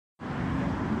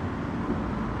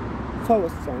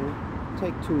Forest song,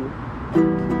 take 2.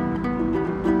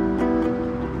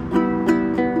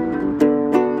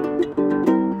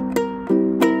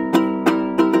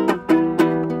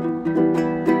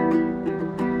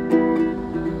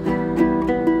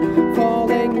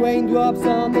 Raindrops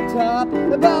on the top,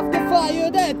 above the fire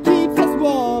that keeps us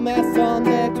warm, as on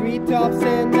the treetops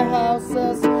in the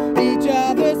houses, each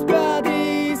other's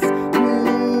bodies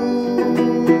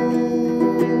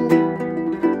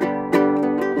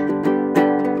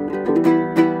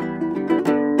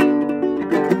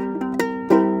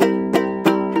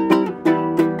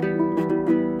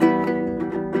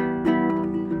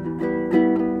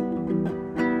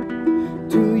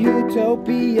to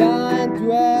utopia and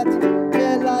dread.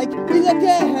 We look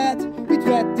ahead, we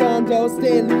tread on those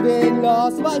deluding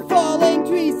laws, while falling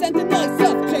trees and the noise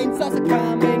of chainsaws are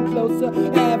coming closer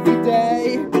every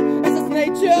day. This is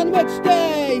nature on which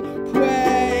they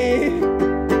pray.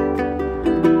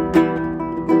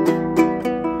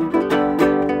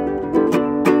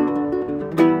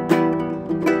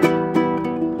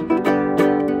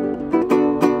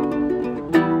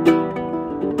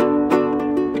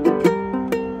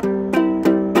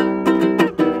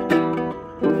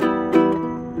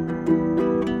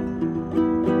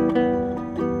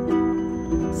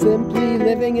 Simply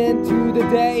living into the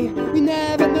day, we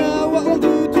never know what we'll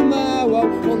do tomorrow.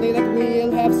 Only that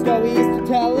we'll have stories to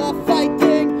tell of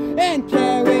fighting and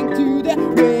caring to the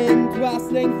wind,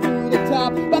 rustling through the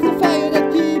top of the fire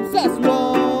that keeps us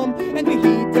warm. And we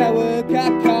heat our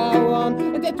cacao on,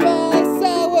 and it dries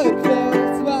our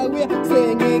clothes while we're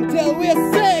singing till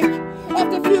we're sick of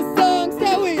the few songs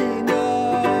that we know.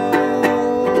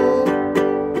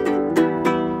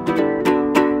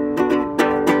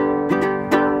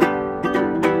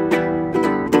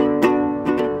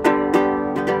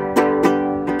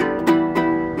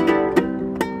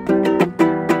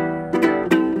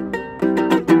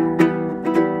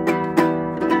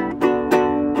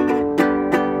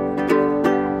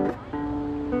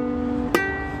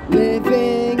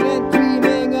 Living and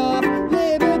dreaming of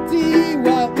liberty,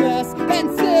 wildness and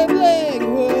siblinghood.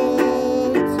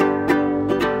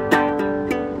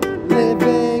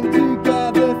 Living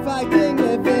together,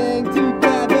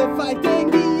 fighting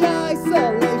the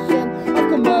isolation of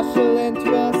commercial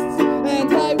interests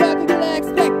and hierarchical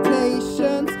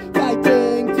expectations.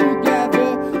 Fighting together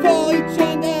for each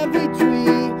and every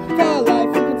tree, for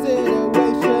life and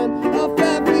consideration of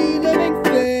every living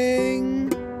thing.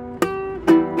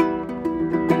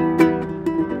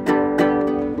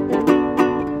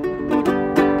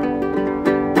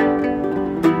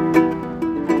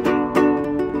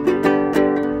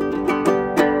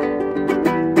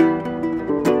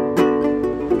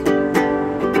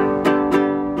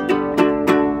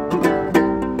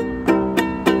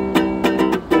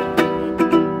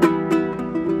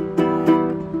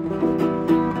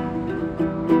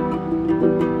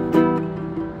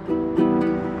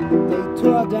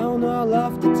 Tore down all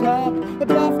of the top,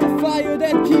 above the fire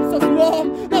that keeps us warm.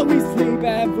 Now we sleep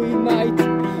every night,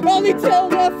 only till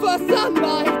the first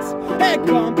sunlight,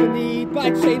 accompanied by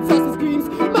chainsaws and screams,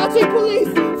 marching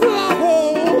police for our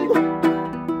home,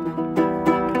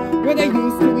 where there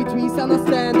used to be trees,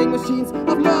 understanding machines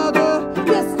of murder,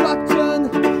 destruction,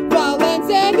 violence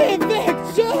and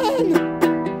eviction.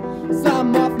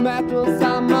 Some of metal,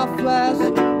 some of flesh,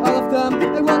 all of them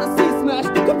I wanna see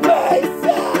smashed to pieces.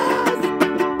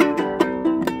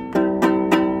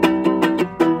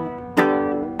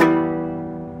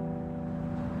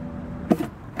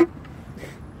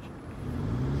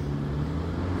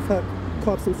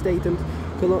 Corpse and state and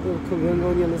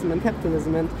colonialism and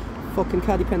capitalism and fucking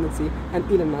codependency and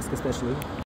Elon Musk especially.